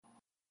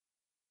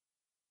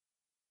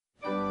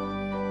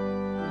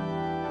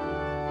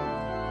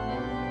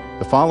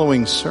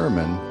following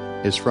sermon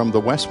is from the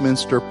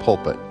Westminster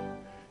pulpit,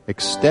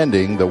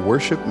 extending the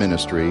worship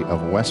ministry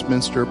of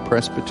Westminster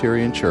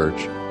Presbyterian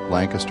Church,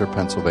 Lancaster,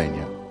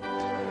 Pennsylvania.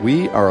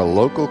 We are a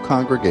local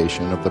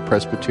congregation of the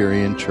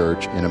Presbyterian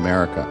Church in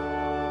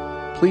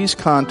America. Please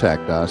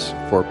contact us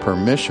for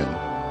permission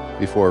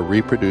before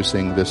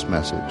reproducing this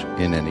message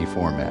in any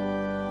format.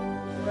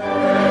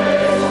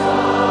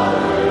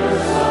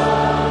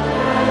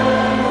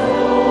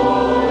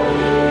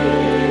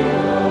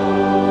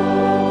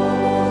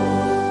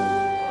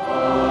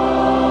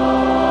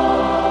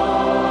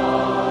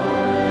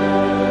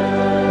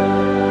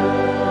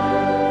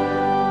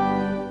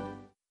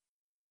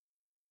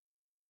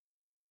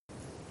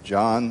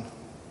 John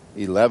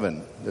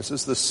 11. This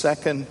is the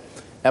second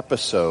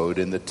episode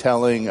in the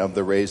telling of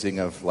the raising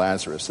of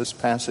Lazarus. This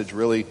passage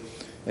really,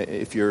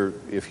 if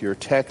your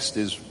text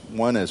is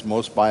one, as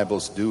most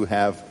Bibles do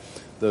have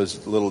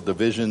those little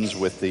divisions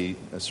with the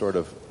sort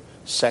of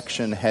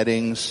section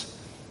headings,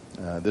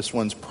 this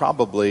one's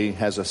probably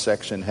has a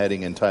section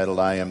heading entitled,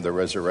 I am the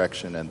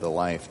resurrection and the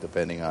life,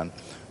 depending on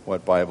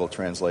what Bible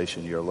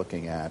translation you're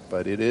looking at.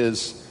 But it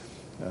is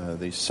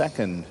the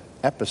second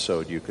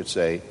episode, you could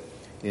say,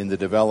 in the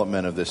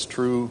development of this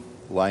true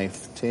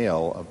life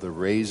tale of the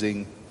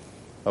raising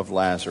of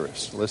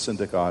Lazarus. Listen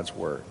to God's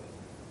word.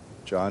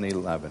 John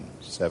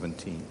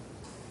 11:17.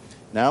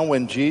 Now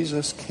when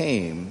Jesus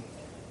came,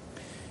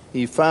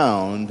 he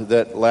found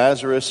that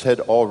Lazarus had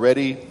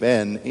already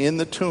been in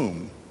the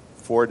tomb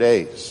 4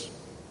 days.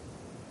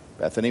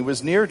 Bethany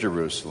was near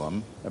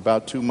Jerusalem,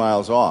 about 2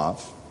 miles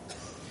off,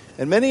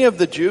 and many of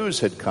the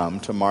Jews had come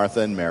to Martha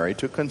and Mary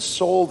to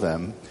console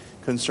them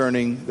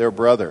concerning their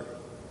brother.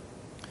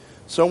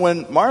 So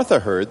when Martha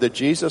heard that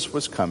Jesus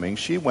was coming,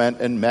 she went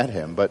and met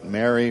him, but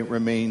Mary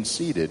remained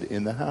seated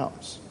in the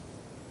house.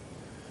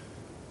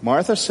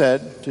 Martha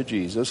said to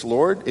Jesus,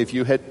 Lord, if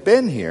you had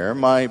been here,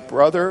 my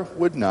brother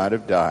would not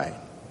have died.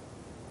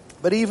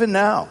 But even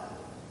now,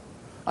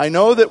 I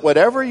know that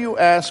whatever you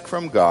ask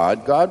from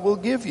God, God will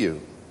give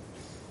you.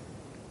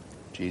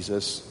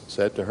 Jesus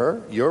said to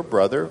her, your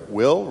brother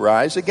will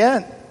rise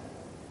again.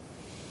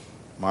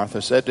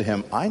 Martha said to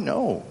him, I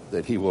know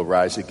that he will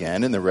rise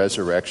again in the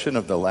resurrection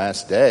of the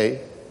last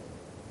day.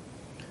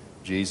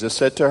 Jesus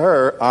said to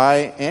her,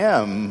 I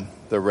am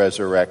the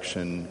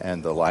resurrection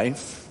and the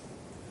life.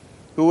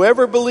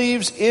 Whoever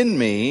believes in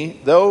me,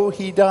 though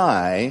he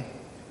die,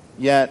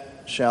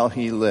 yet shall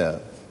he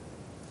live.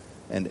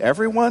 And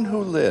everyone who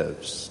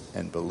lives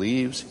and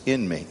believes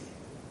in me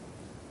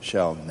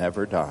shall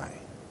never die.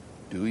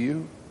 Do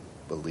you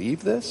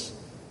believe this?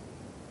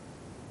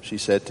 She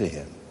said to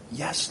him,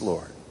 Yes,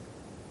 Lord.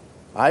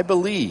 I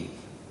believe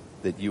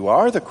that you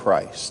are the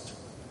Christ,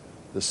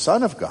 the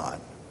Son of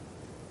God,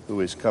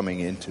 who is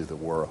coming into the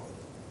world.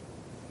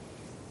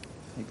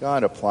 May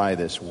God apply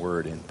this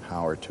word in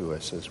power to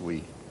us as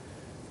we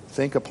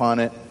think upon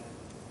it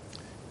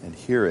and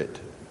hear it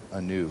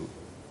anew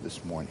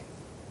this morning.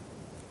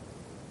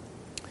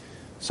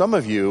 Some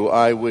of you,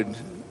 I would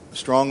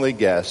strongly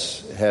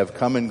guess, have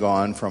come and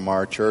gone from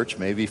our church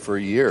maybe for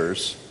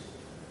years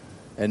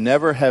and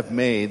never have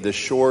made the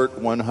short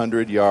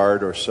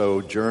 100-yard or so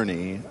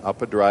journey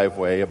up a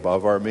driveway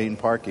above our main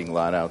parking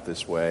lot out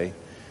this way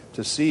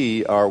to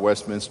see our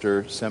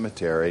Westminster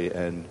Cemetery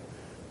and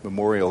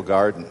Memorial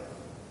Garden.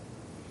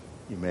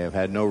 You may have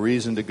had no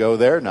reason to go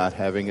there, not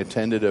having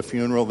attended a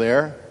funeral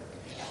there.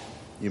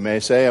 You may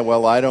say,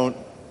 well, I don't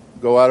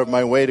go out of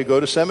my way to go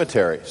to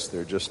cemeteries.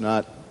 They're just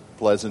not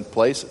pleasant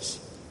places.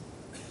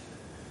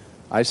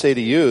 I say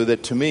to you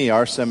that to me,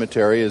 our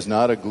cemetery is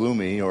not a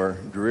gloomy or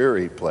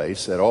dreary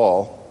place at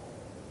all.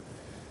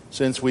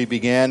 Since we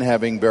began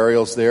having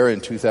burials there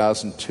in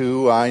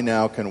 2002, I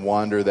now can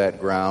wander that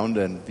ground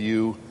and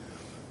view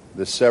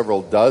the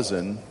several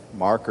dozen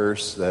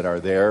markers that are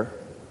there.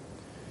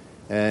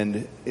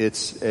 And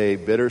it's a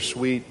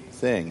bittersweet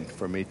thing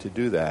for me to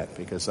do that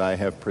because I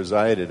have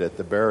presided at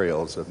the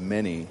burials of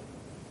many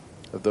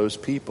of those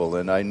people,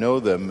 and I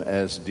know them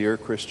as dear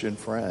Christian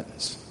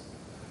friends.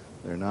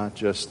 They're not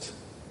just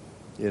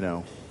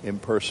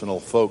impersonal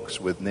folks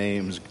with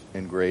names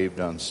engraved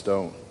on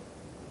stone.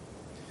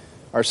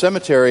 Our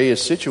cemetery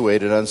is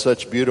situated on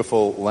such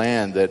beautiful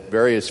land that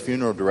various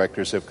funeral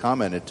directors have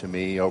commented to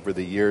me over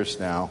the years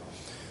now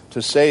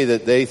to say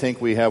that they think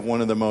we have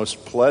one of the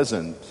most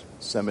pleasant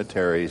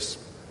cemeteries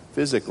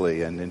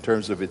physically and in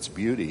terms of its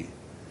beauty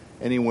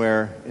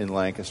anywhere in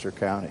Lancaster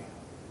County.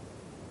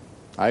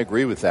 I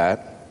agree with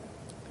that.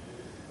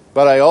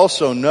 But I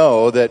also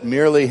know that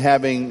merely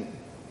having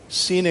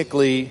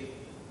scenically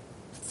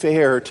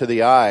fair to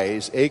the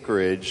eyes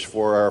acreage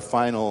for our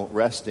final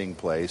resting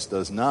place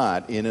does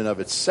not, in and of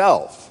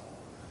itself,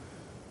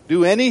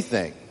 do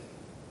anything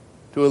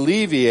to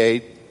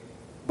alleviate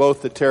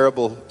both the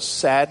terrible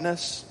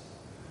sadness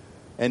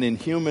and, in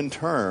human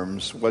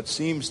terms, what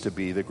seems to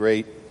be the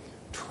great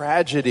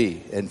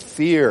tragedy and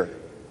fear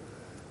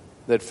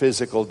that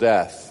physical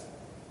death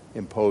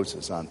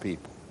imposes on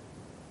people.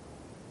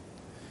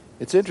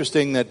 It's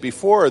interesting that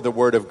before the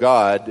Word of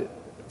God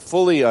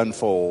fully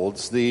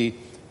unfolds, the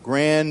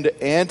grand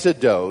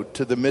antidote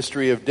to the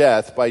mystery of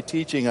death by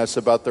teaching us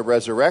about the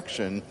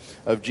resurrection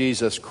of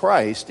Jesus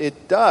Christ,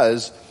 it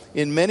does,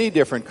 in many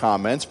different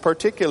comments,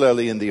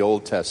 particularly in the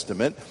Old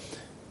Testament,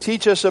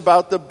 teach us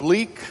about the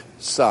bleak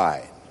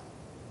side,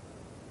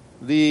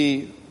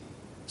 the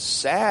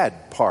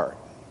sad part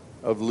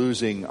of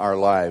losing our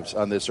lives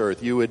on this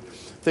earth. You would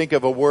think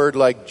of a word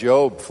like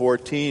Job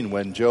 14,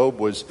 when Job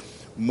was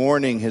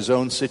mourning his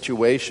own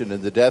situation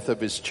and the death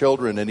of his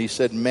children, and he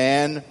said,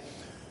 "Man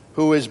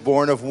who is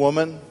born of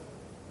woman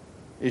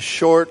is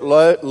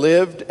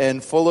short-lived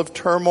and full of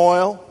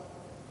turmoil.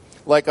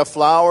 Like a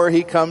flower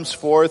he comes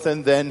forth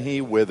and then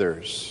he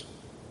withers."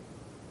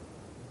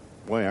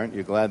 Boy, aren't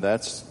you glad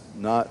that's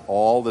not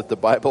all that the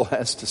Bible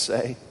has to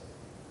say?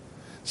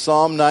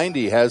 Psalm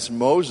 90 has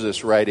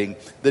Moses writing,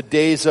 "The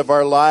days of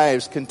our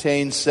lives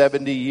contain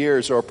 70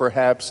 years, or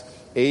perhaps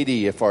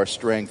 80 if our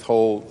strength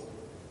hold.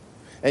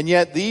 And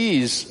yet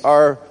these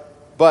are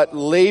but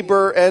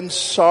labor and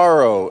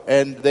sorrow,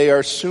 and they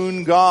are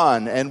soon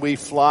gone, and we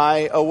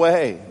fly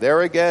away."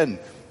 There again,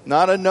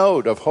 not a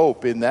note of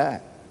hope in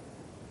that.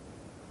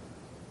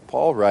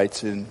 Paul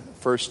writes in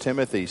 1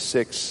 Timothy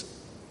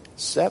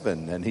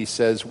 6:7, and he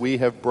says, "We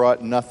have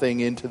brought nothing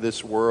into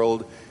this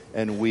world,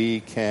 and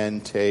we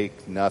can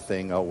take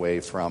nothing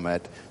away from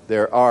it."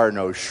 There are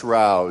no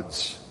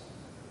shrouds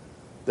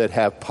that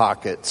have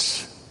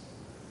pockets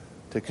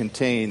to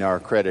contain our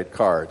credit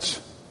cards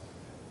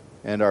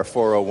and our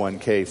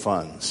 401k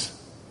funds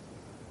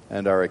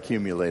and our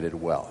accumulated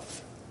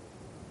wealth.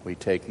 We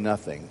take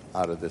nothing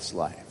out of this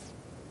life.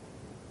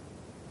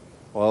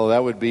 Well,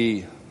 that would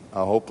be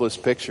a hopeless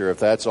picture if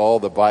that's all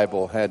the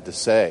Bible had to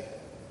say.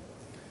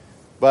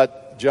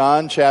 But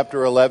John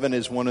chapter 11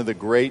 is one of the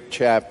great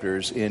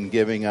chapters in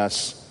giving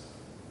us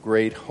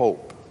great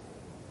hope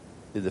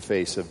in the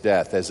face of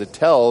death, as it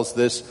tells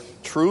this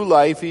true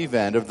life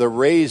event of the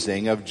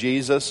raising of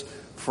Jesus'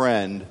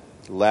 friend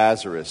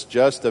Lazarus,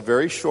 just a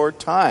very short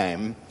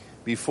time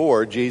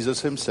before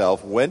Jesus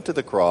himself went to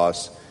the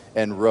cross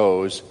and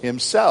rose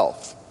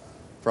himself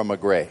from a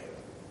grave.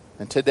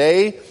 And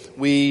today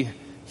we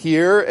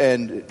hear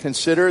and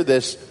consider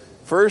this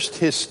first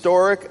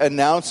historic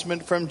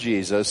announcement from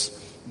Jesus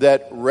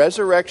that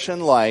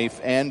resurrection life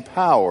and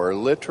power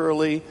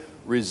literally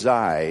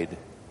reside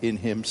in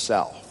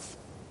himself.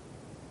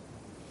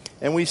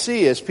 And we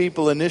see as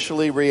people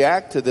initially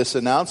react to this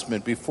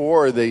announcement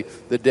before the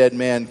dead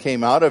man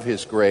came out of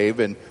his grave,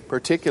 and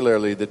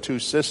particularly the two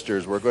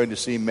sisters. We're going to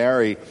see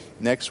Mary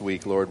next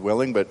week, Lord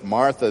willing, but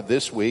Martha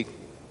this week.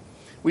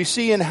 We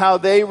see in how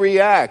they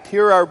react.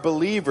 Here are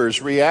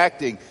believers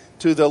reacting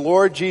to the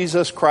Lord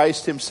Jesus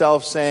Christ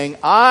himself saying,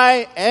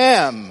 "I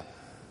am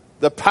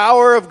the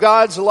power of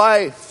God's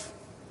life."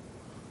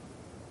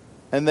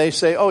 And they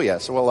say, "Oh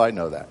yes, well I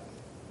know that."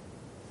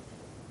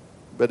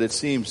 But it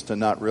seems to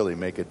not really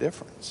make a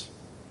difference.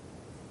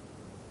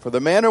 For the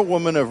man or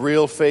woman of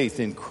real faith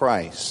in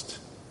Christ,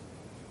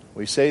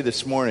 we say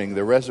this morning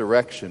the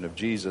resurrection of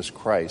Jesus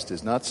Christ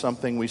is not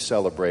something we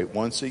celebrate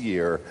once a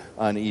year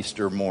on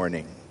Easter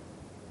morning.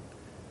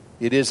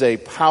 It is a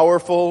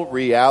powerful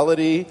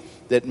reality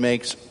that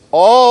makes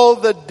all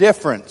the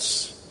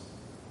difference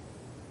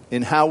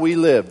in how we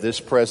live this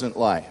present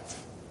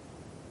life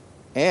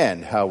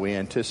and how we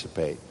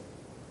anticipate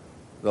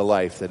the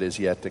life that is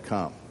yet to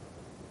come.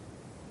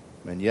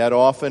 And yet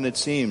often it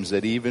seems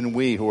that even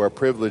we who are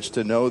privileged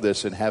to know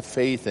this and have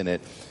faith in it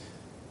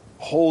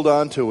hold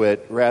on to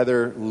it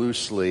rather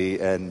loosely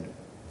and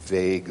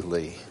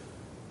vaguely,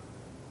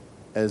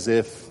 as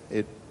if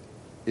it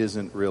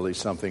isn't really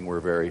something we're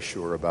very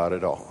sure about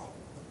at all.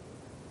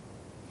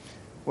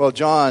 Well,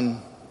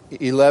 John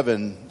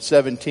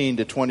 11:17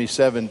 to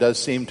 27 does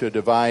seem to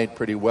divide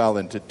pretty well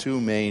into two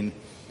main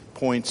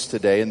points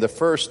today, and the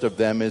first of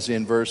them is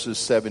in verses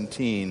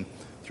 17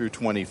 through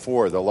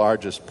 24, the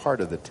largest part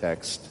of the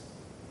text.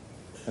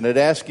 And I'd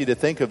ask you to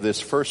think of this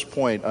first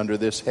point under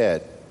this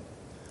head,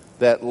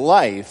 that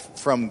life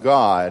from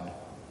God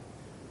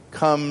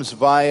comes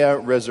via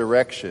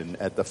resurrection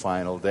at the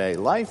final day.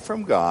 Life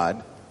from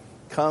God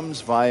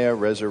comes via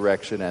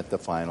resurrection at the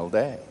final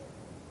day.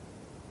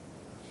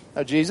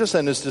 Now, Jesus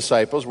and his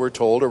disciples, we're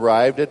told,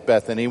 arrived at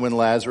Bethany when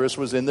Lazarus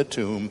was in the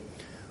tomb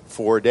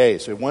 4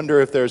 days. I wonder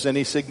if there's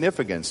any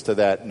significance to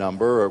that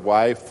number, or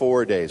why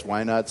 4 days?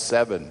 Why not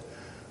 7?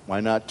 Why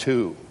not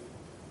 2?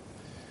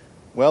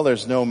 Well,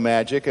 there's no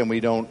magic, and we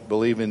don't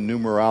believe in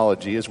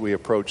numerology as we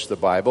approach the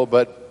Bible,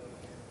 but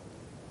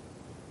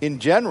in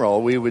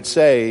general, we would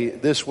say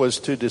this was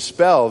to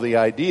dispel the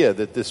idea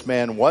that this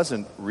man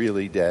wasn't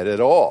really dead at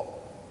all.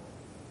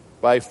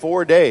 By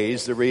 4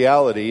 days, the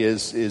reality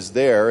is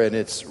there, and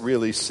it's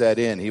really set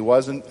in. He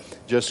wasn't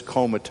just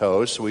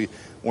comatose. We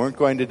weren't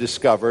going to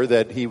discover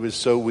that he was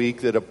so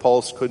weak that a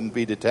pulse couldn't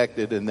be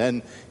detected, and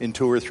then in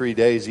 2 or 3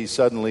 days he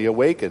suddenly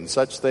awakened.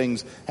 Such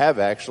things have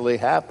actually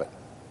happened.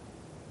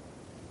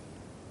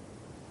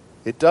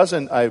 It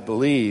doesn't, I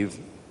believe,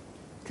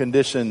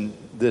 condition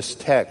this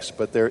text,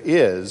 but there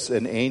is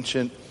an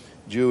ancient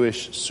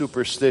Jewish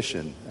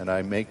superstition, and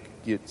I make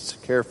it's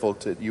careful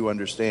to you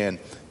understand,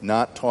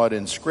 not taught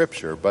in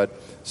Scripture, but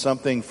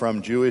something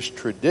from Jewish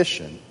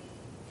tradition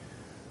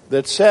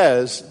that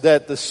says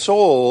that the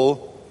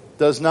soul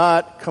does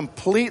not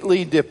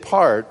completely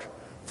depart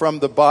from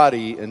the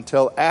body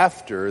until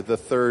after the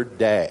third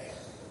day.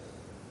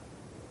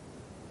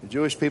 The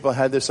Jewish people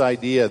had this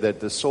idea that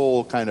the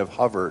soul kind of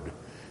hovered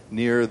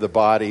near the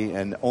body,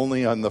 and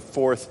only on the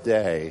fourth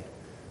day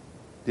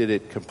did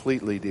it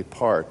completely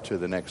depart to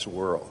the next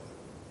world.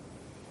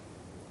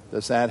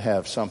 Does that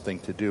have something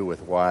to do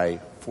with why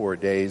 4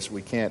 days?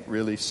 We can't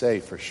really say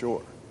for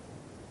sure.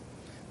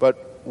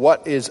 But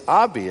what is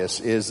obvious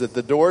is that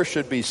the door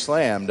should be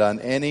slammed on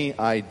any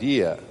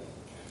idea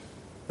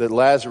that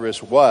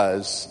Lazarus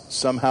was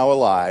somehow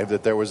alive,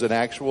 that there was an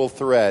actual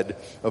thread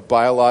of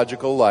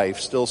biological life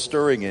still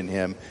stirring in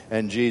him,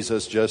 and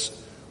Jesus just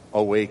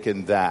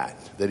awakened that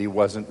he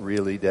wasn't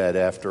really dead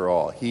after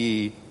all.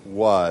 He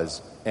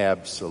was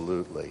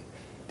absolutely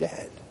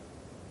dead.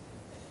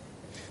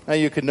 Now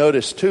you can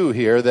notice too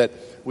here that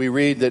we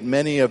read that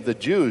many of the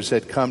Jews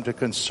had come to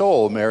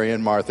console Mary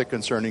and Martha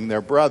concerning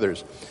their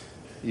brothers.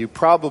 You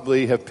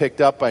probably have picked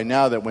up by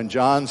now that when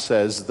John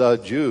says the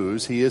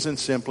Jews, he isn't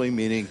simply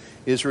meaning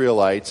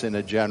Israelites in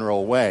a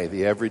general way,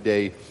 the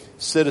everyday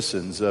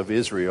citizens of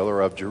Israel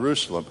or of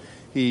Jerusalem.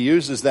 He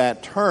uses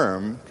that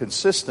term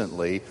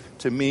consistently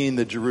to mean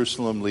the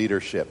Jerusalem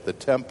leadership, the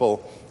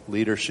temple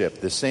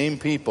leadership, the same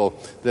people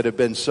that have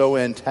been so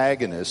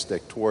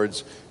antagonistic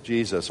towards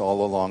Jesus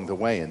all along the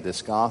way in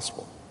this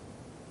gospel.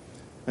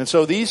 And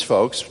so these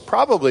folks,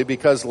 probably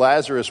because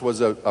Lazarus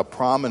was a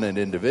prominent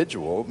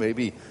individual,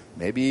 maybe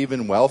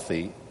even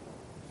wealthy,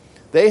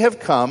 they have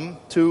come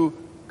to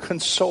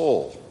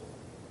console.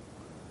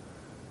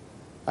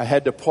 I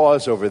had to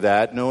pause over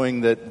that,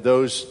 knowing that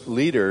those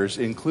leaders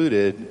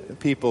included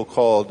people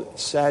called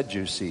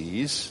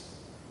Sadducees.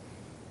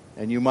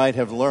 And you might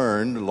have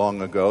learned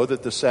long ago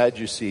that the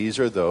Sadducees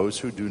are those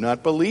who do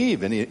not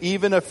believe in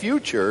even a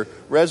future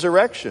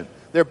resurrection.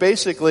 They're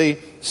basically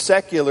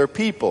secular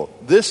people.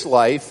 This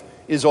life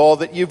is all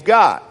that you've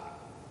got.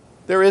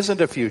 There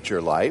isn't a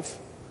future life.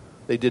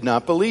 They did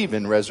not believe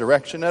in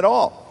resurrection at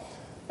all.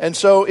 And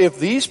so if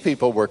these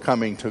people were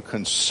coming to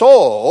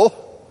console,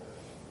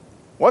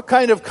 what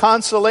kind of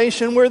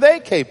consolation were they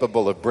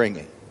capable of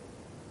bringing?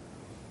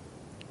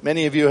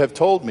 Many of you have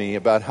told me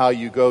about how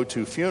you go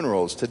to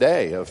funerals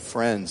today of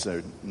friends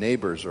or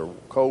neighbors or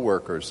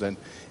co-workers, and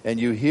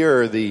you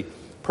hear the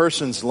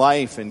person's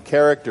life and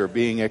character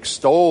being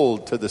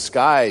extolled to the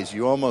skies.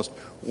 You almost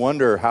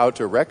wonder how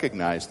to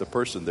recognize the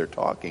person they're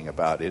talking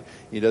about.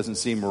 He doesn't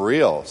seem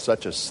real,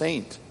 such a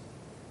saint.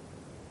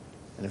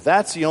 And if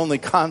that's the only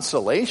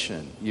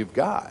consolation you've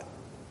got,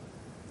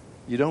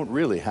 you don't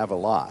really have a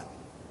lot.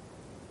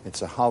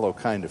 It's a hollow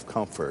kind of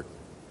comfort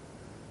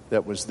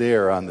that was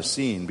there on the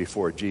scene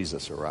before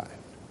Jesus arrived.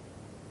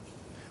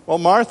 Well,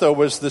 Martha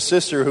was the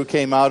sister who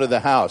came out of the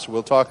house.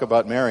 We'll talk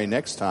about Mary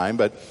next time,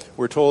 but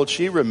we're told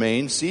she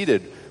remained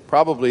seated.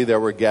 Probably there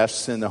were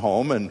guests in the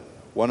home, and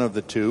one of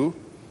the two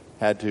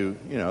had to,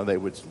 they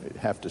would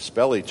have to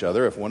spell each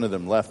other. If one of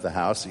them left the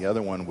house, the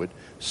other one would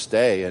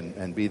stay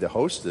and be the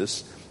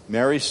hostess.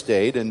 Mary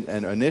stayed and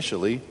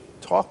initially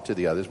talked to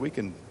the others. We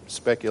can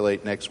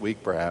speculate next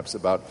week, perhaps,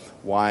 about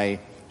why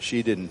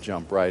she didn't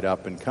jump right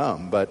up and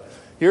come. But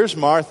here's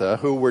Martha,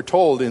 who we're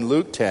told in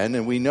Luke 10,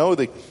 and we know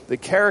the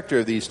character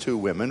of these two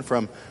women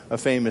from a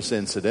famous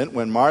incident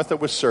when Martha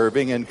was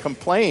serving and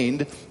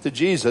complained to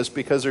Jesus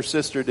because her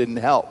sister didn't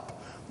help.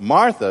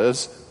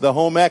 Martha's the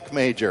home ec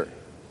major,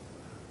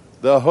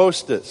 the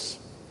hostess,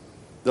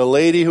 the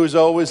lady who's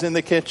always in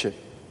the kitchen.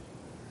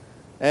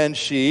 And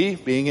she,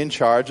 being in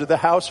charge of the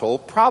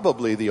household,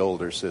 probably the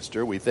older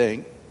sister, we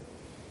think,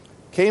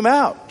 came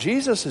out.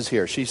 Jesus is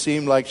here. She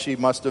seemed like she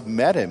must have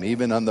met him,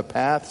 even on the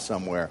path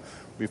somewhere,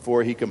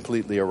 before he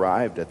completely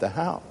arrived at the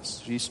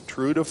house. She's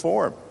true to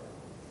form.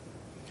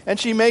 And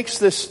she makes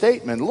this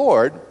statement,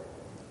 Lord,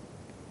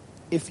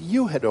 if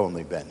you had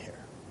only been here,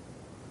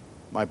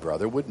 my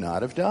brother would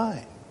not have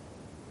died.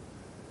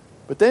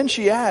 But then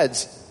she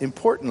adds,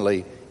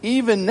 importantly,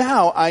 even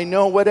now I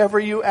know whatever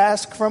you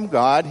ask from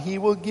God, he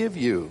will give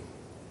you.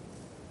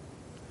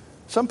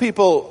 Some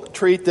people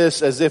treat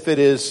this as if it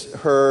is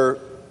her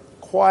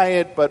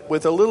quiet, but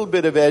with a little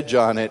bit of edge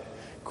on it,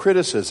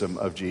 criticism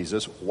of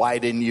Jesus. Why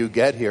didn't you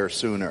get here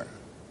sooner?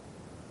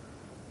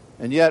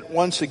 And yet,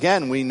 once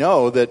again, we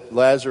know that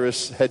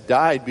Lazarus had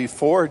died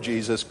before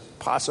Jesus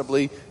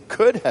possibly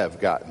could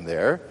have gotten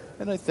there.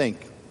 And I think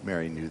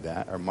Mary knew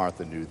that, or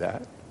Martha knew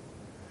that.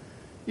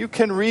 You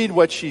can read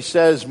what she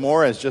says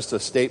more as just a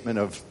statement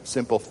of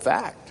simple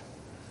fact.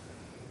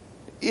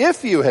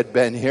 If you had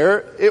been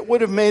here, it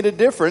would have made a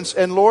difference.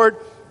 And Lord,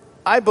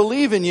 I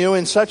believe in you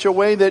in such a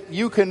way that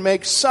you can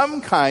make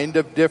some kind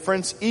of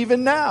difference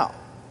even now.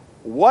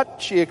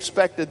 What she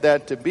expected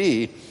that to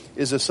be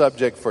is a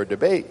subject for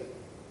debate.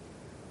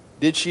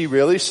 Did she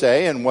really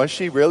say, and was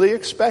she really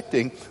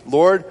expecting,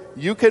 Lord,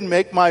 you can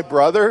make my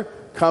brother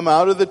come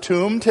out of the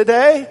tomb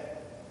today?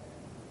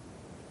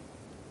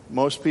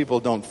 Most people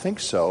don't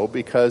think so,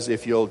 because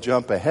if you'll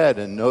jump ahead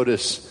and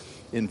notice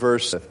in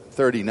verse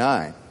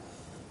 39.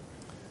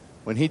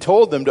 When he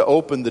told them to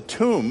open the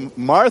tomb,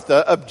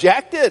 Martha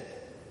objected.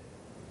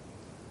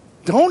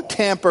 "Don't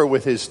tamper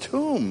with his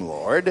tomb,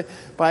 Lord.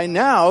 By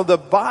now the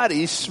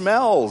body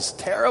smells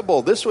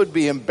terrible. This would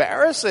be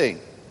embarrassing."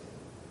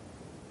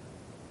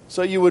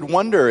 So you would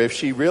wonder if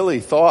she really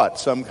thought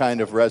some kind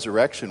of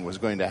resurrection was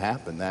going to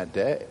happen that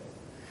day.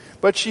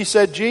 But she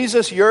said,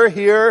 "Jesus, you're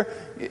here.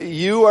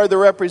 You are the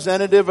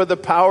representative of the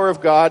power of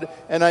God.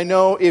 And I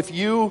know if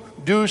you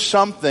do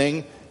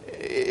something,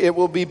 it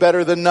will be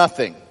better than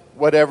nothing,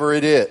 whatever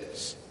it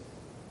is."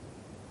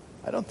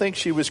 I don't think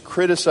she was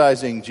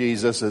criticizing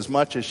Jesus as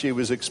much as she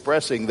was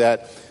expressing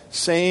that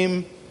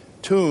same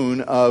tune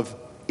of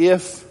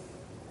 "if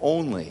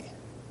only"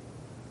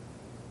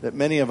 that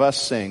many of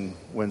us sing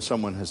when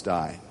someone has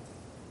died.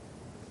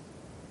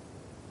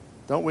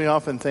 Don't we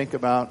often think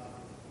about,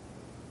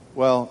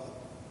 well,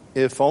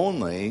 if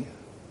only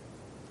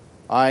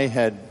I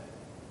had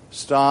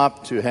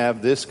stopped to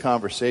have this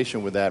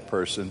conversation with that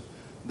person,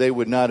 they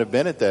would not have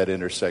been at that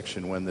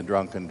intersection when the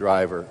drunken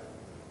driver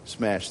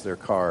smashed their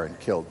car and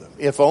killed them.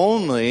 If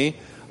only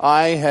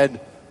I had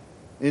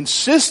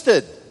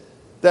insisted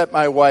that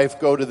my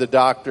wife go to the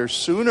doctor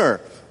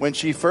sooner when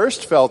she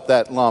first felt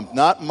that lump,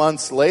 not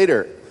months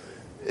later,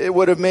 it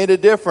would have made a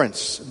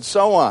difference, and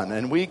so on.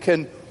 And we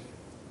can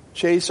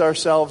chase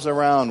ourselves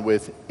around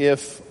with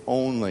if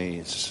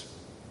onlys,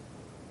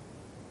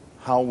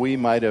 how we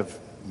might have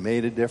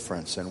made a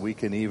difference, and we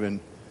can even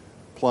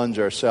plunge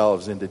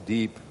ourselves into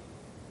deep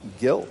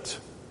guilt,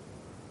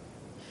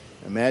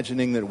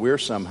 imagining that we're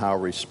somehow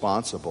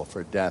responsible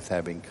for death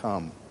having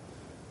come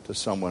to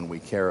someone we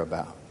care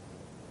about.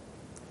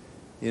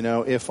 You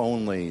know, if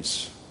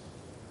onlys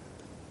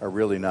are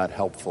really not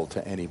helpful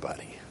to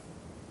anybody.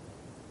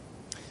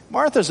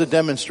 Martha's a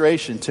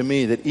demonstration to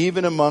me that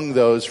even among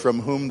those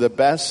from whom the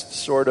best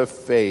sort of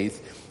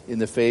faith in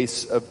the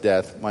face of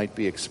death might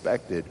be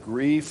expected,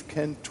 grief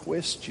can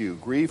twist you.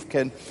 Grief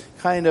can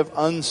kind of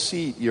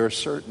unseat your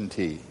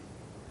certainty.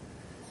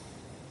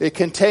 It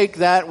can take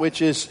that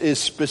which is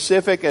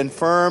specific and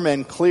firm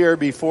and clear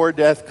before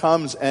death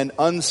comes and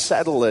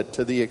unsettle it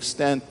to the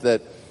extent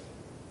that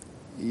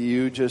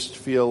you just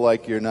feel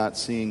like you're not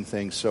seeing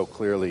things so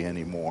clearly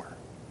anymore.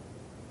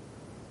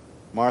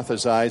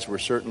 Martha's eyes were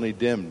certainly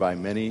dimmed by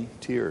many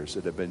tears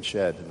that had been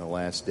shed in the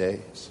last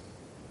days.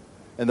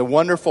 And the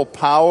wonderful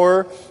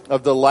power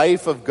of the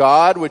life of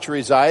God which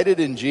resided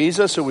in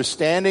Jesus, who was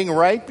standing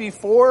right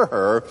before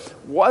her,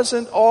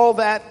 wasn't all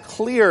that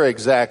clear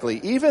exactly,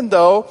 even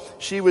though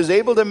she was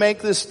able to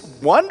make this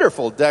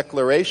wonderful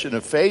declaration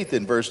of faith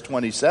in verse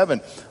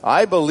 27.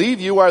 "I believe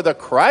you are the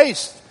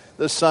Christ,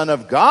 the Son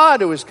of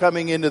God, who is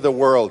coming into the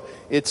world."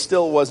 It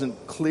still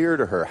wasn't clear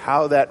to her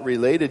how that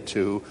related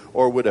to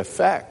or would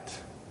affect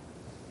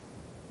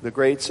the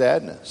great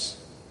sadness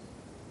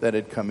that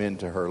had come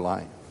into her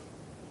life.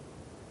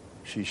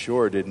 She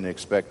sure didn't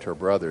expect her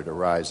brother to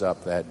rise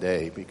up that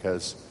day,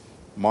 because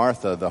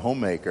Martha, the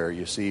homemaker,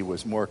 you see,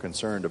 was more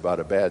concerned about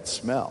a bad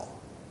smell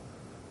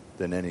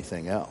than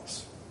anything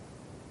else.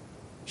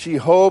 She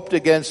hoped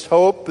against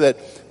hope that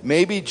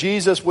maybe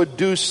Jesus would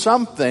do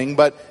something,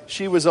 but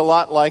she was a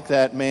lot like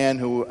that man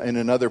who in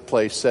another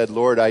place said,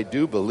 "Lord, I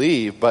do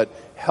believe, but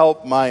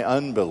help my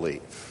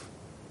unbelief.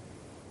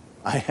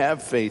 I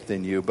have faith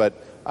in you, but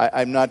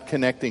I'm not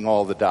connecting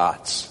all the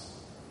dots.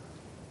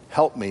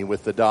 Help me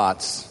with the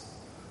dots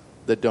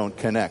that don't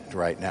connect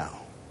right now."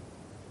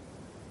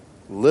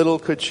 Little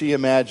could she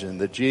imagine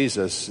that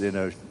Jesus,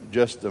 in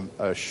just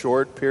a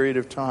short period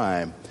of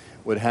time,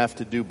 would have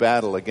to do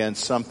battle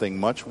against something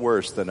much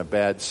worse than a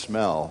bad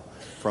smell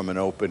from an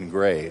open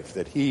grave,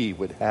 that he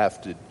would have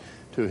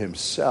to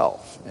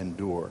himself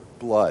endure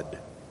blood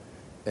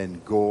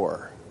and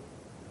gore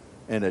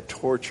and a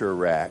torture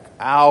rack,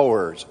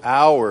 hours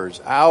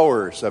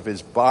of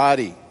his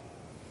body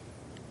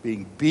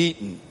being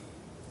beaten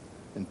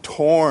and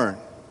torn,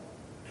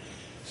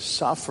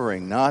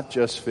 suffering not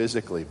just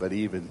physically but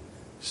even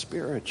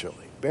spiritually,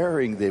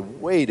 bearing the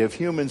weight of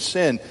human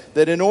sin,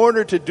 that in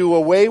order to do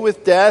away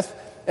with death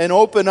and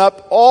open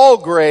up all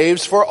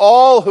graves for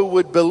all who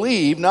would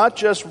believe, not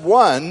just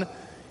one,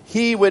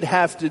 he would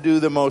have to do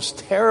the most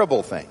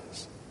terrible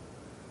things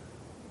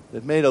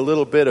that made a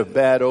little bit of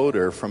bad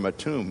odor from a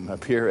tomb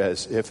appear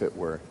as if it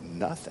were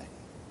nothing.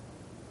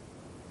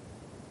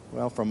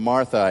 Well, from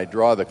Martha, I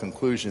draw the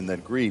conclusion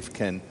that grief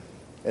can,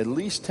 at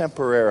least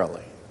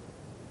temporarily,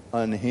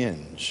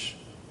 unhinge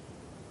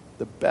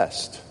the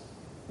best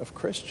of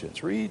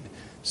Christians. Read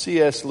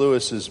C.S.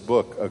 Lewis's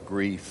book, A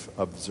Grief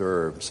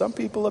Observed. Some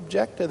people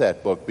object to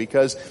that book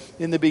because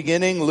in the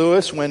beginning,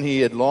 Lewis, when he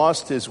had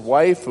lost his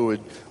wife, who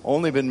had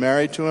only been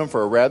married to him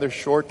for a rather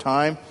short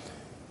time,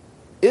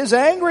 is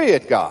angry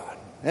at God.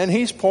 And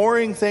he's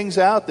pouring things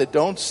out that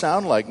don't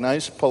sound like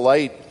nice,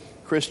 polite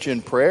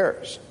Christian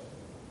prayers.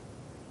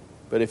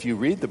 But if you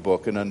read the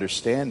book and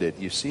understand it,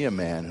 you see a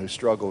man who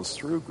struggles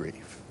through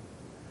grief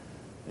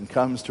and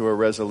comes to a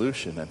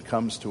resolution and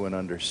comes to an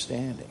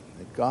understanding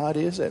that God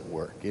is at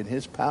work in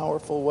his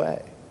powerful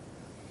way,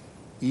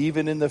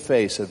 even in the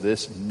face of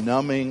this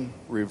numbing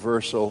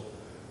reversal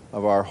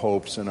of our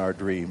hopes and our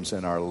dreams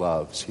and our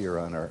loves here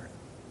on earth.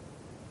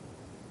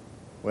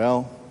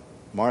 Well,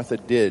 Martha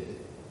did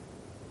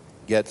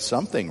get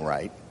something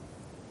right.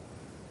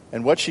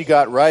 And what she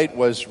got right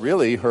was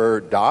really her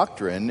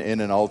doctrine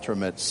in an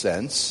ultimate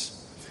sense.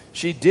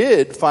 She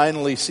did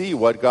finally see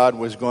what God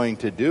was going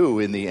to do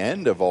in the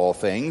end of all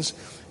things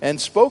and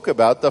spoke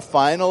about the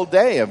final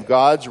day of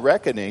God's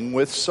reckoning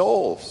with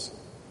souls.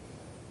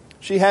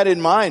 She had in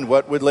mind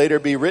what would later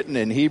be written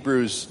in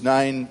Hebrews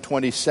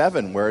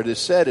 9:27, where it is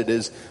said, "It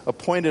is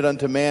appointed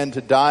unto man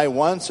to die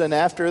once, and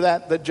after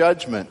that the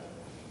judgment."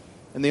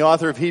 And the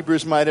author of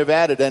Hebrews might have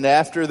added, "And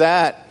after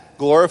that,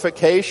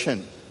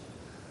 glorification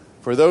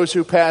for those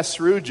who pass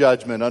through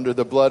judgment under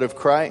the blood of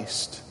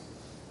Christ."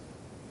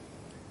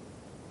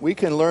 We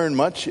can learn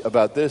much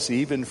about this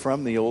even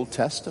from the Old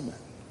Testament.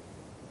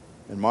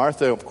 And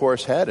Martha, of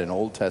course, had an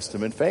Old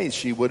Testament faith.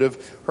 She would have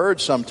heard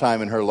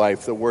sometime in her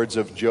life the words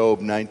of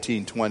Job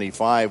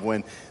 19:25,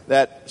 when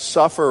that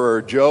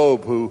sufferer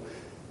Job, who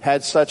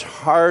had such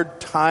hard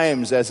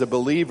times as a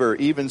believer,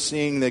 even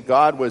seeing that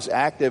God was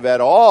active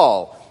at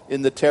all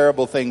in the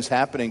terrible things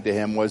happening to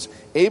him, was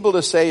able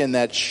to say in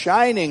that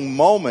shining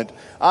moment,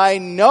 "I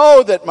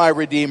know that my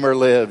Redeemer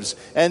lives,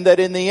 and that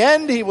in the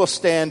end he will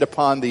stand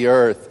upon the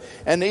earth.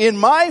 And in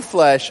my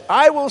flesh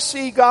I will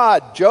see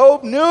God."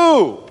 Job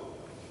knew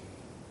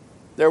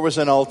there was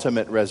an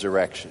ultimate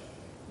resurrection.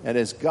 And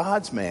as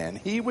God's man,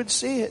 he would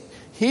see it.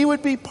 He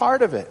would be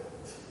part of it.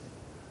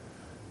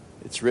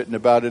 It's written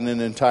about in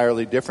an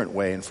entirely different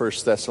way in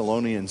 1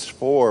 Thessalonians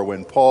 4,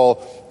 when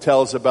Paul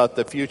tells about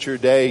the future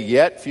day,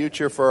 yet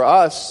future for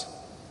us,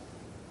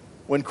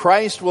 when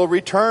Christ will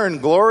return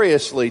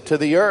gloriously to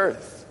the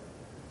earth.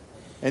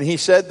 And he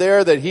said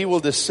there that he will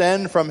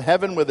descend from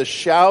heaven with a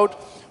shout,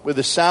 with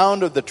the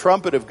sound of the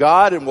trumpet of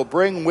God, and will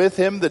bring with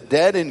him the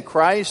dead in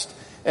Christ.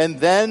 And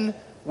then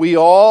we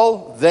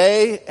all,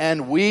 they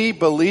and we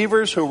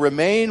believers who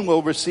remain,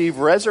 will receive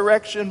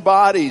resurrection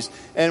bodies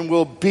and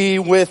will be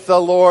with the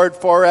Lord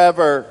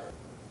forever.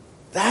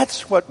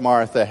 That's what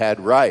Martha had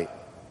right.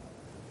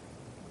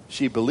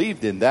 She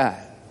believed in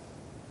that.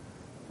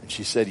 And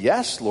she said,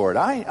 "Yes, Lord,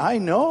 I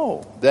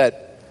know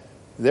that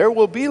there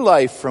will be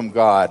life from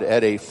God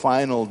at a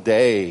final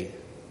day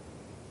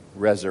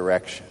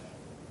resurrection."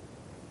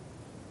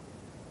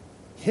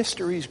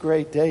 History's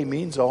great day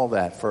means all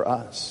that for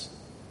us.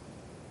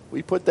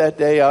 We put that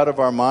day out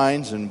of our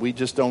minds and we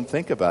just don't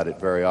think about it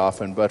very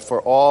often. But for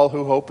all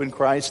who hope in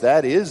Christ,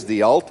 that is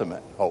the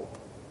ultimate hope.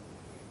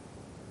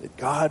 That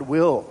God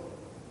will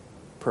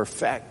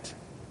perfect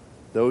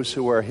those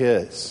who are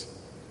his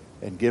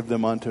and give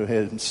them unto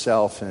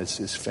himself and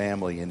his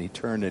family in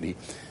eternity.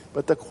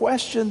 But the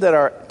question that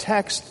our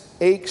text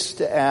aches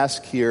to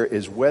ask here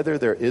is whether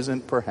there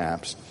isn't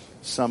perhaps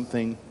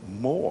something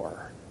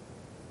more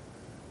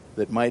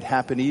that might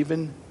happen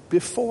even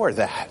before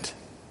that.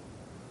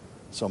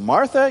 So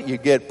Martha, you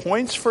get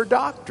points for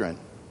doctrine,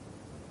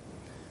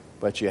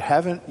 but you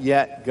haven't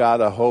yet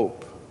got a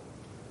hope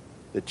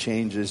that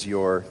changes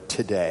your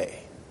today.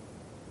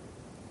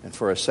 And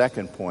for a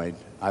second point,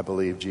 I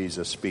believe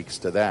Jesus speaks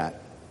to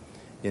that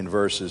in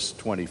verses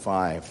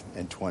 25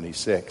 and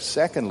 26.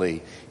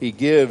 Secondly, he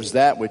gives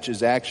that which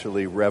is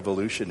actually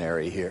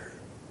revolutionary here.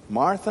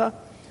 Martha,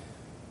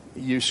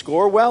 you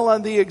score well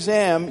on the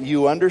exam.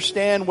 You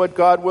understand what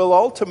God will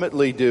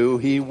ultimately do.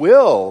 He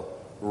will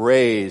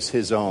raise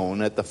his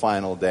own at the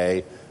final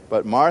day.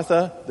 But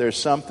Martha, there's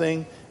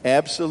something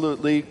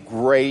absolutely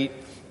great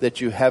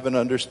that you haven't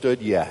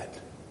understood yet.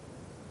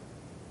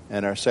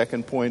 And our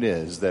second point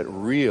is that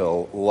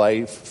real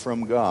life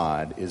from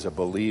God is a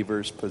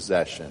believer's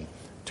possession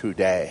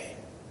today.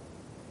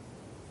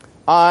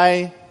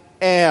 I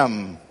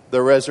am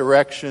the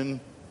resurrection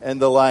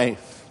and the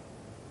life.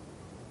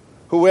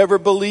 Whoever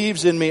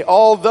believes in me,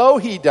 although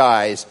he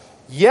dies,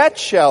 yet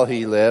shall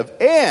he live,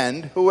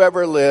 and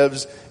whoever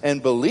lives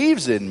and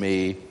believes in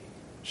me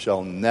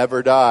shall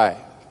never die.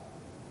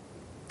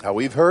 Now,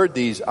 we've heard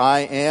these I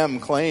am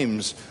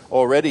claims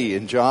already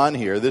in John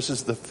here. This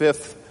is the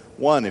fifth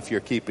one, if you're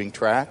keeping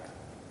track.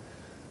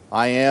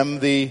 I am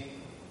the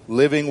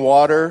living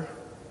water,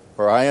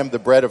 or I am the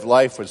bread of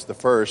life was the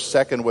first.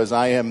 Second was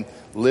I am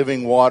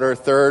living water.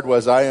 Third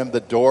was I am the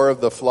door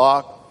of the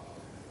flock.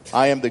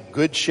 I am the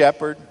good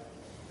shepherd.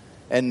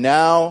 And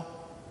now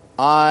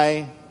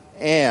I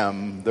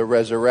am the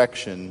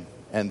resurrection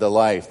and the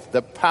life.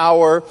 The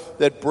power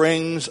that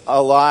brings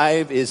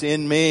alive is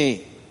in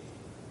me.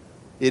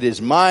 It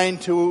is mine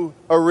to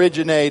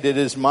originate. It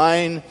is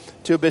mine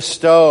to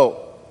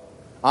bestow.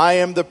 I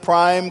am the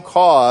prime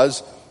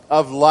cause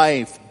of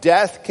life.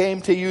 Death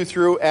came to you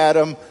through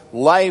Adam.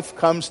 Life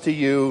comes to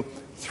you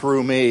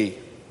through me.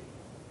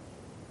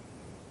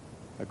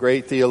 A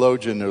great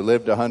theologian who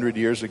lived 100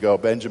 years ago,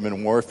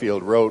 Benjamin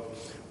Warfield, wrote,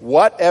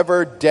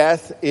 "Whatever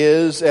death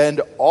is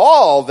and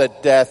all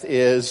that death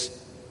is,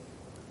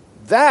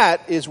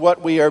 that is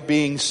what we are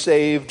being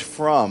saved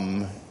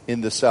from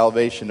in the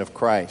salvation of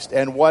Christ.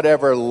 And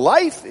whatever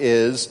life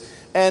is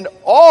and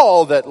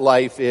all that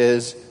life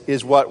is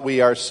what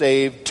we are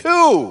saved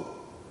to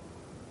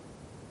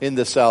in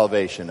the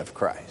salvation of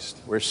Christ.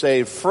 We're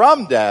saved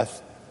from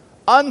death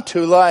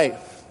unto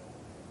life.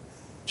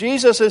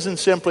 Jesus isn't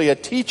simply a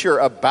teacher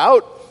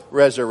about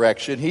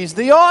resurrection. He's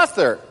the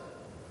author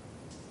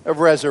of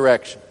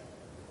resurrection.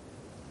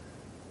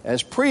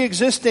 As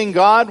pre-existing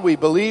God, we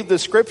believe the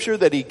Scripture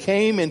that He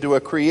came into a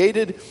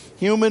created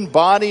human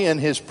body, and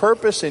His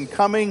purpose in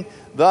coming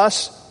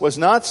thus was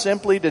not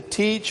simply to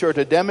teach or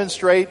to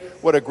demonstrate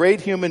what a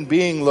great human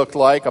being looked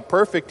like, a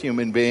perfect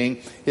human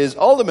being. His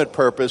ultimate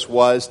purpose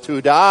was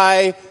to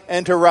die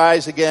and to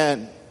rise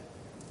again,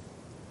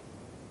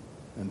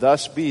 and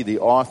thus be the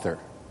author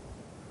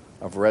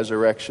of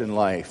resurrection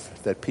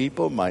life, that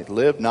people might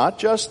live not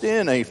just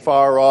in a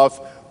far-off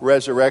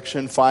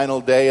resurrection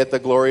final day at the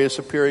glorious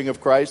appearing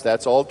of Christ,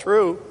 that's all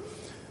true,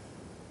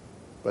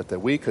 but that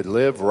we could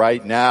live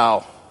right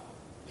now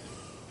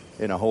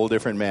in a whole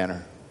different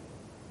manner.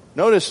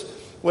 Notice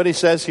what he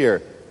says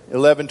here,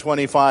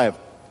 11:25,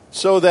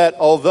 so that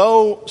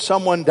although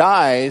someone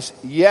dies,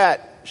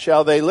 yet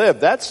shall they live.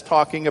 That's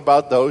talking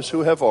about those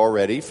who have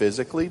already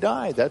physically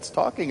died. That's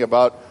talking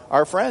about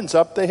our friends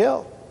up the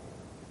hill.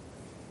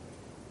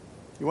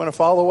 You want to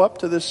follow up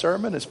to this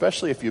sermon,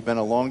 especially if you've been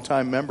a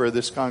long-time member of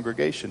this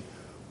congregation,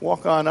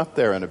 walk on up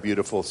there on a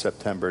beautiful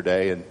September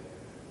day and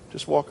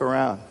just walk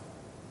around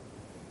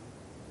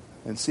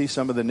and see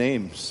some of the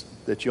names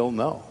that you'll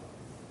know.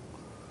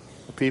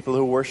 The people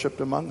who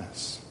worshiped among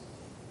us.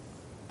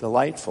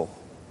 Delightful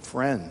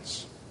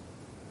friends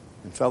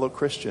and fellow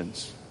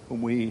Christians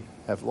whom we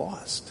have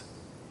lost,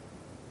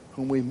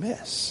 whom we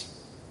miss.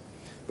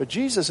 But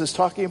Jesus is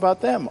talking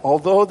about them.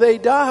 Although they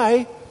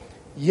die,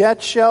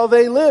 yet shall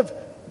they live.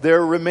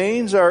 Their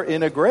remains are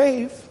in a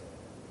grave,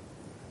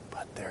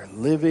 but their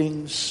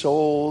living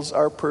souls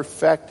are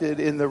perfected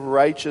in the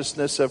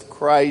righteousness of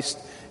Christ,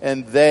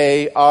 and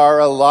they are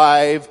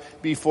alive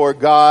before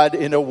God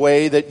in a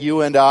way that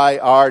you and I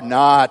are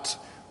not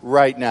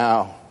right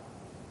now.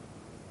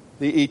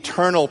 The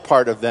eternal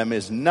part of them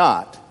is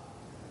not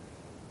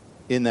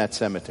in that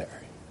cemetery.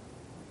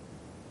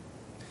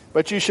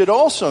 But you should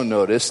also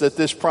notice that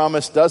this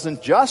promise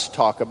doesn't just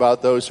talk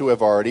about those who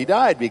have already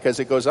died,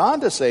 because it goes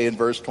on to say in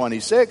verse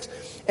 26,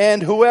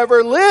 and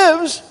whoever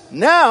lives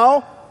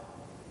now,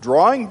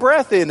 drawing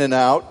breath in and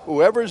out,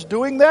 whoever's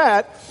doing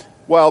that,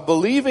 while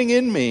believing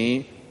in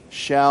me,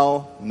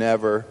 shall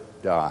never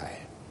die.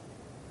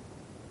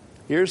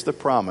 Here's the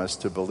promise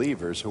to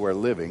believers who are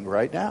living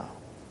right now.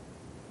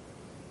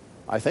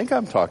 I think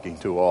I'm talking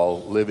to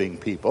all living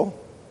people.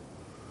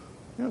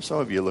 You know, some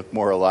of you look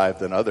more alive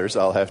than others,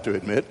 I'll have to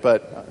admit,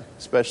 but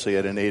especially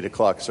at an 8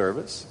 o'clock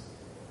service.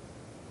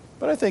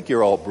 But I think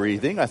you're all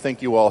breathing. I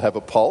think you all have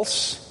a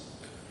pulse.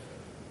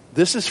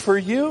 This is for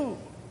you.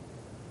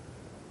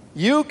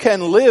 You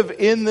can live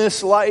in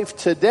this life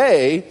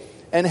today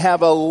and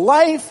have a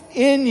life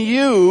in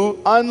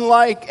you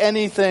unlike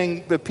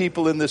anything the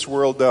people in this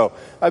world know.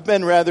 I've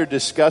been rather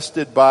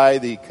disgusted by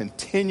the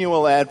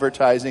continual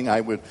advertising.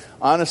 I would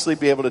honestly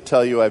be able to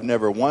tell you I've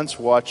never once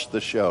watched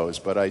the shows,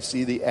 but I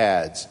see the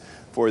ads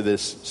for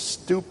this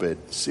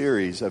stupid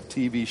series of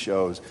TV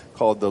shows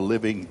called The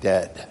Living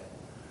Dead.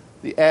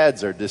 The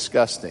ads are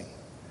disgusting.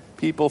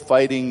 People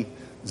fighting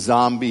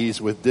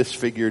zombies with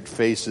disfigured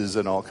faces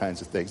and all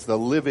kinds of things. The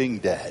Living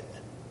Dead.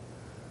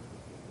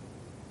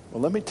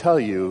 Well, let me tell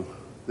you,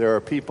 there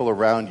are people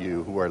around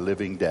you who are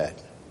living dead.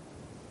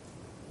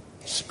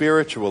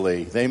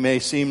 Spiritually, they may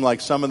seem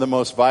like some of the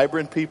most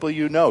vibrant people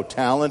you know,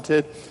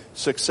 talented,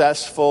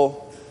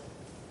 successful.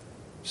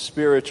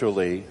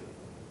 Spiritually,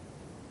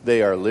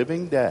 they are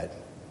living dead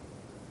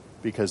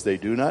because they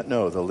do not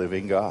know the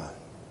living God.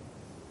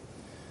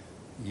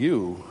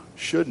 You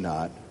should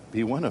not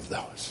be one of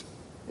those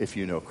if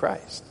you know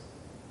Christ.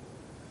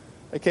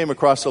 I came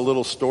across a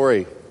little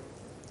story.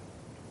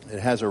 It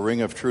has a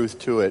ring of truth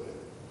to it.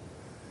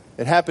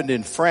 It happened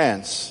in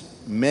France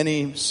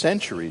many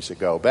centuries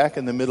ago, back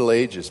in the Middle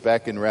Ages,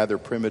 back in rather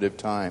primitive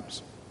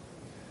times.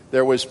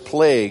 There was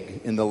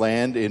plague in the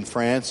land in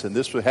France, and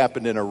this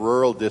happened in a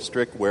rural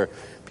district where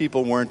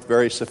people weren't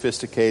very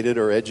sophisticated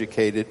or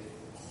educated.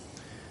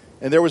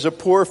 And there was a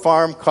poor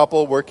farm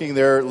couple working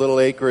their little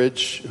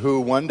acreage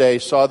who one day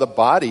saw the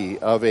body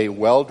of a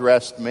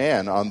well-dressed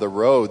man on the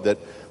road that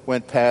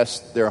went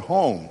past their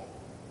home.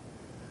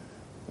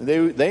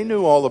 They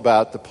knew all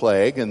about the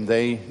plague, and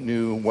they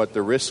knew what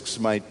the risks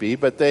might be,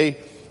 but they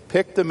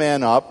picked the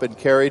man up and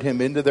carried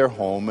him into their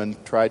home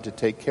and tried to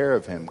take care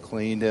of him,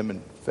 cleaned him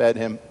and fed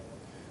him,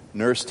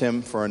 nursed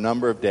him for a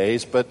number of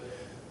days. But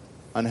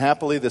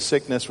unhappily, the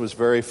sickness was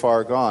very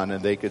far gone,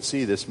 and they could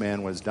see this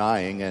man was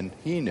dying, and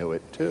he knew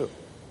it too.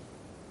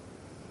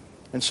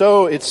 And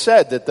so it's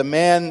said that the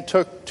man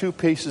took 2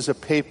 pieces of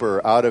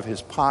paper out of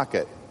his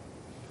pocket.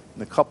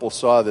 And the couple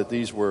saw that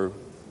these were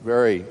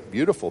very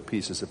beautiful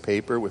pieces of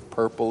paper with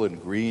purple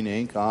and green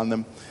ink on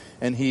them.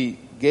 And he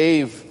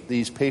gave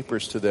these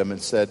papers to them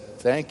and said,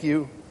 "Thank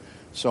you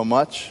so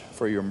much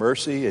for your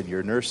mercy and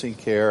your nursing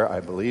care. I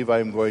believe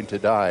I'm going to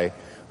die.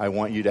 I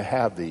want you to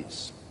have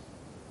these."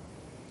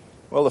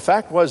 Well, the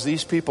fact was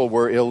these people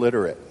were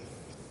illiterate.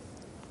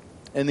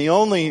 And the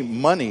only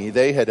money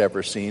they had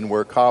ever seen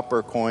were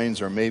copper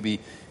coins or maybe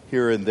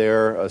here and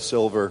there a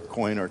silver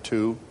coin or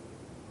two.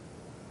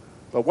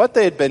 But what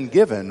they had been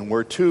given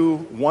were 2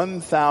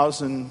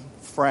 1,000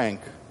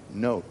 franc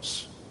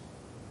notes.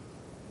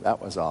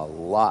 That was a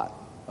lot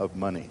of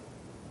money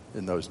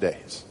in those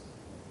days.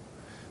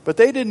 But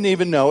they didn't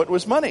even know it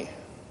was money.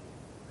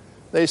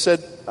 They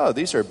said, oh,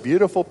 these are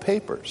beautiful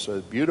papers,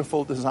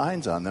 beautiful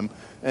designs on them.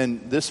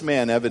 And this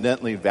man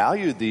evidently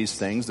valued these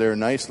things. They're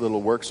nice little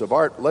works of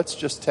art. Let's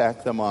just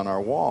tack them on our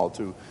wall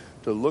to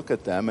look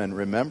at them and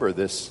remember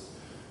this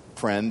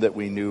friend that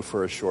we knew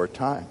for a short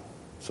time.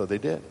 So they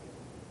did.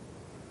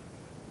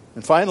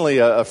 And finally,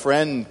 a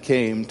friend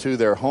came to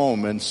their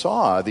home and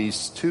saw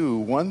these 2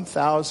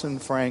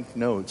 1,000 franc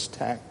notes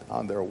tacked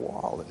on their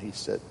wall. And he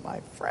said, my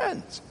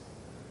friends,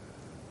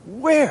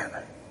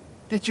 where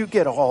did you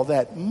get all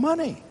that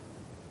money?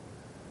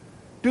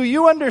 Do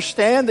you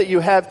understand that you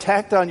have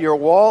tacked on your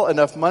wall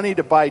enough money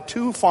to buy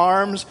 2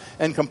 farms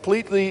and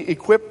completely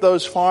equip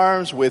those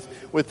farms with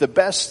the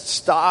best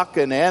stock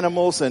and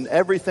animals and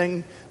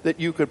everything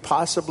that you could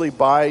possibly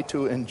buy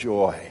to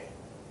enjoy?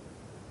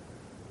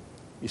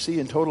 You see,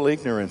 in total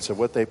ignorance of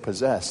what they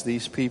possessed,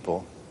 these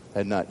people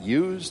had not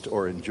used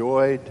or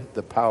enjoyed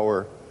the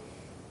power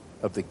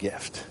of the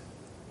gift.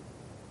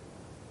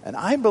 And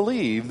I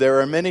believe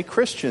there are many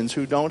Christians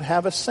who don't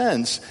have a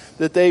sense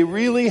that they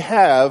really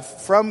have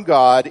from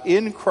God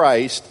in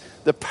Christ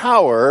the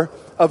power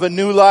of a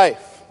new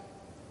life.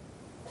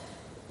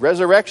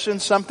 Resurrection,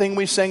 something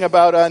we sing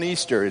about on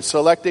Easter. In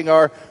selecting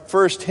our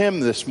first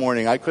hymn this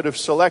morning, I could have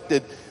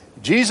selected,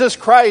 Jesus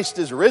Christ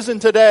is risen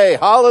today.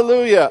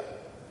 Hallelujah.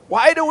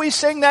 Why do we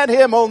sing that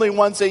hymn only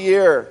once a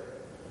year?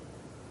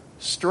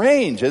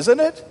 Strange, isn't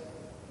it?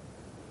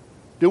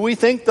 Do we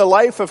think the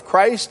life of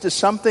Christ is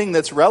something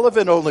that's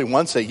relevant only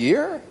once a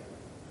year?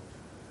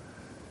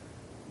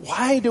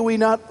 Why do we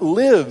not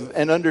live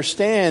and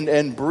understand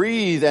and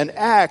breathe and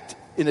act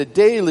in a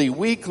daily,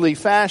 weekly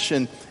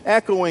fashion,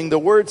 echoing the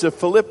words of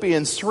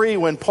Philippians 3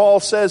 when Paul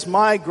says,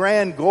 my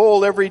grand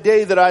goal every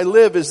day that I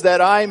live is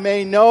that I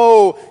may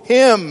know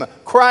Him,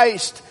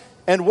 Christ,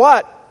 and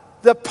what?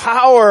 The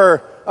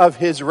power of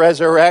His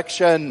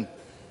resurrection.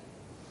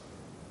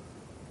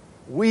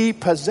 We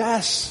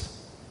possess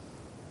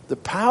the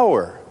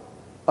power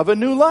of a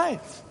new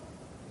life.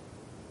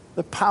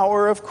 The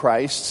power of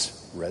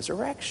Christ's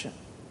resurrection.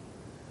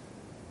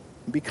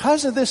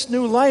 Because of this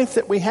new life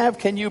that we have,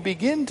 can you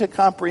begin to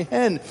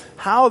comprehend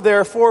how,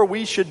 therefore,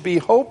 we should be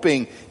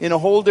hoping in a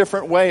whole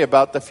different way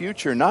about the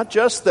future? Not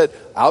just that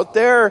out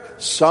there,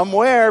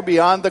 somewhere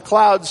beyond the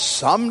clouds,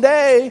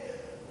 someday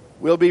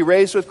we'll be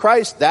raised with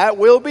Christ. That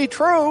will be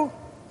true.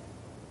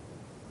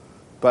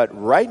 But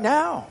right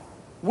now,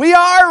 we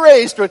are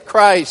raised with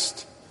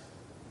Christ.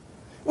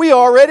 We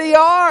already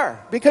are.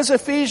 Because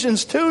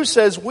Ephesians 2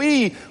 says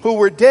we who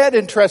were dead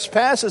in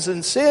trespasses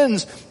and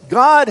sins,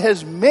 God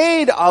has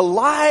made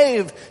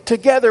alive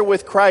together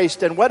with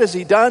Christ. And what has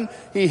He done?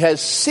 He has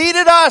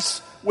seated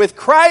us with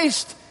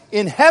Christ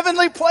in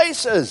heavenly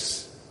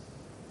places.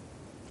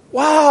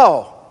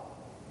 Wow.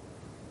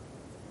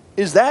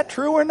 Is that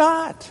true or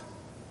not?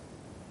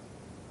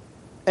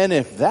 And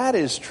if that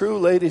is true,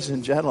 ladies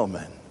and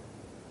gentlemen,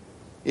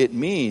 it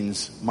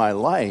means my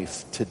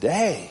life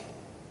today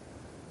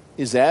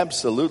is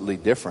absolutely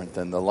different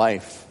than the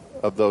life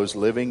of those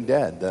living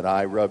dead that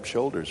I rub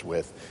shoulders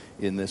with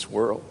in this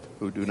world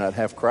who do not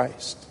have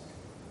Christ.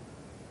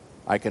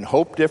 I can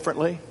hope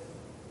differently.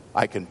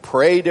 I can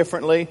pray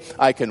differently.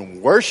 I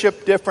can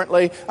worship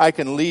differently. I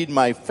can lead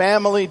my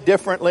family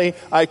differently.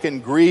 I can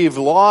grieve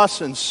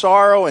loss and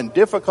sorrow and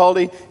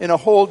difficulty in a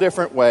whole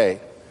different way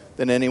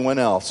than anyone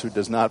else who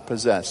does not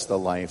possess the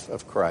life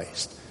of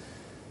Christ.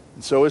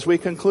 And so as we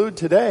conclude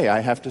today, I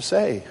have to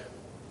say,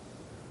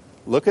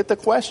 look at the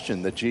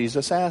question that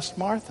Jesus asked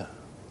Martha.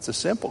 It's a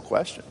simple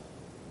question.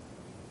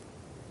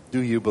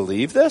 Do you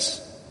believe this?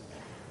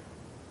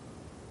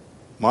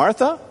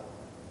 Martha?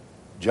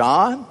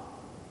 John?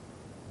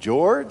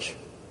 George?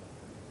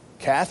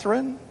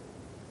 Catherine?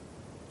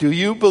 Do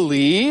you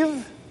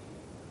believe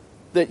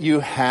that you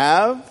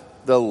have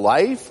the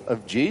life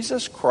of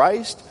Jesus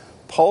Christ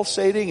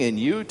pulsating in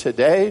you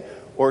today?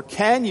 Or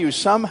can you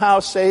somehow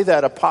say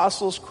that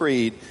Apostles'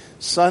 Creed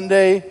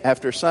Sunday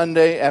after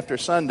Sunday after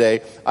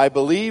Sunday, I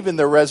believe in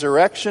the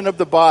resurrection of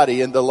the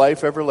body and the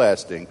life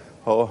everlasting.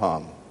 Ho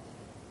hum.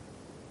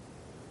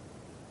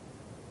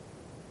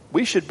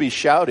 We should be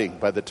shouting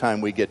by the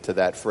time we get to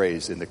that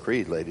phrase in the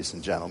creed, ladies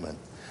and gentlemen.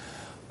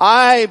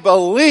 I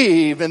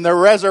believe in the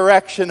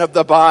resurrection of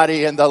the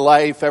body and the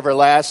life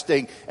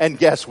everlasting. And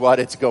guess what?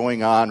 It's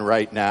going on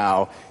right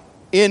now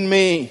in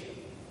me.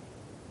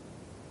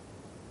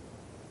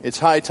 It's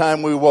high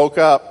time we woke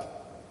up.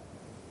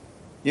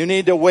 You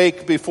need to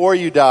wake before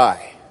you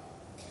die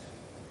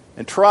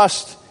and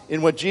trust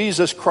in what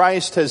Jesus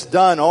Christ has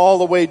done all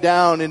the way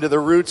down into the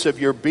roots of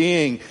your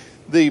being.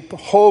 The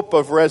hope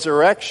of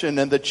resurrection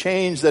and the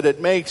change that it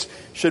makes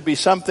should be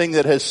something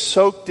that has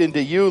soaked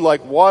into you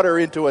like water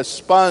into a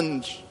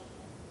sponge.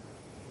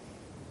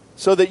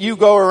 so that you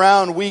go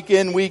around week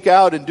in, week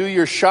out and do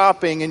your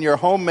shopping and your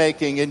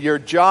homemaking and your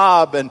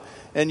job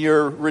and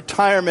your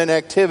retirement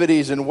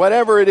activities and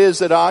whatever it is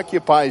that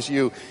occupies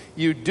you.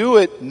 You do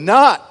it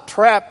not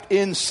trapped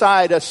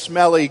inside a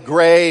smelly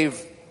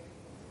grave.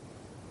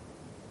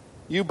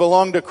 You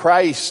belong to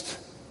Christ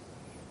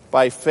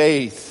by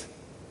faith.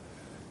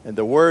 And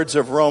the words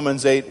of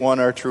Romans 8:1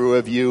 are true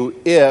of you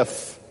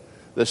if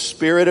the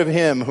Spirit of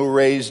Him who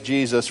raised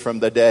Jesus from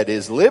the dead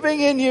is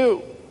living in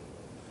you.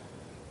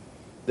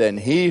 Then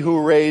He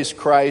who raised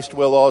Christ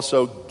will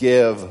also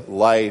give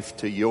life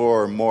to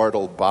your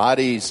mortal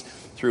bodies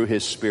through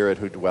His Spirit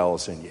who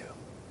dwells in you.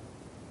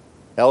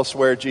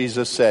 Elsewhere,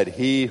 Jesus said,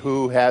 He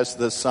who has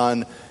the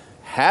Son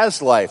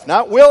has life.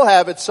 Not will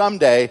have it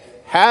someday,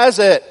 has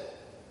it.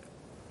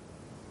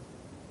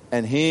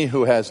 And he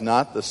who has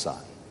not the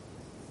Son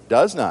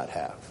does not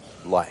have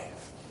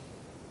life.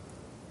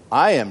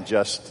 I am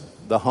just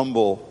the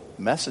humble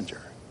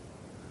messenger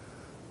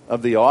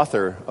of the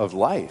author of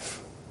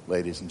life,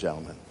 ladies and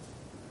gentlemen,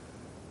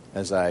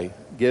 as I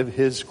give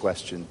his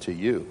question to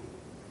you.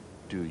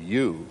 Do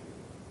you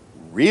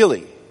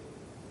really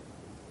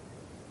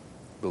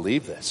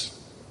believe this?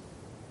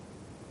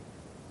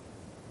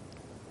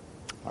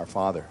 Our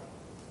Father,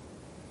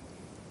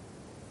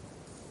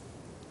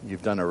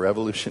 you've done a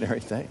revolutionary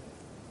thing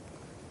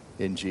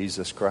in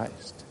Jesus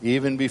Christ.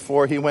 Even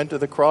before He went to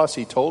the cross,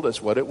 He told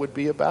us what it would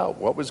be about,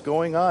 what was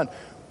going on.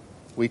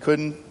 We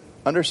couldn't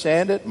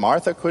understand it.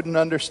 Martha couldn't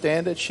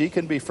understand it. She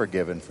can be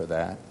forgiven for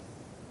that.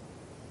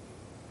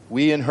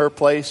 We in her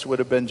place would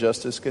have been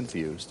just as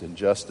confused and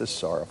just as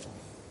sorrowful.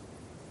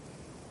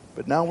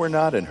 But now we're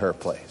not in her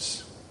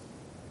place.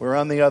 We're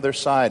on the other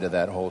side of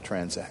that whole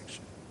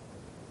transaction.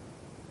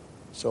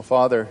 So,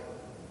 Father,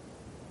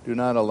 do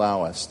not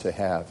allow us to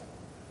have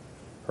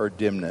her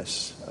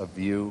dimness of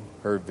view,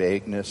 her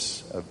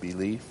vagueness of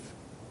belief.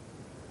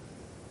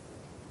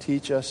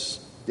 Teach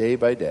us day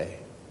by day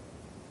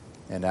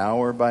and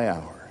hour by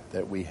hour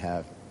that we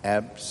have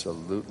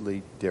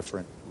absolutely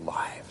different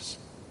lives.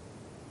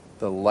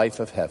 The life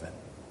of heaven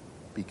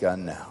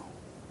begun now.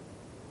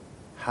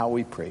 How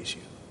we praise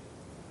you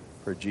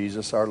for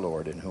Jesus our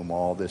Lord, in whom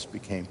all this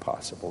became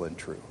possible and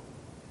true.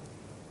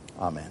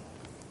 Amen.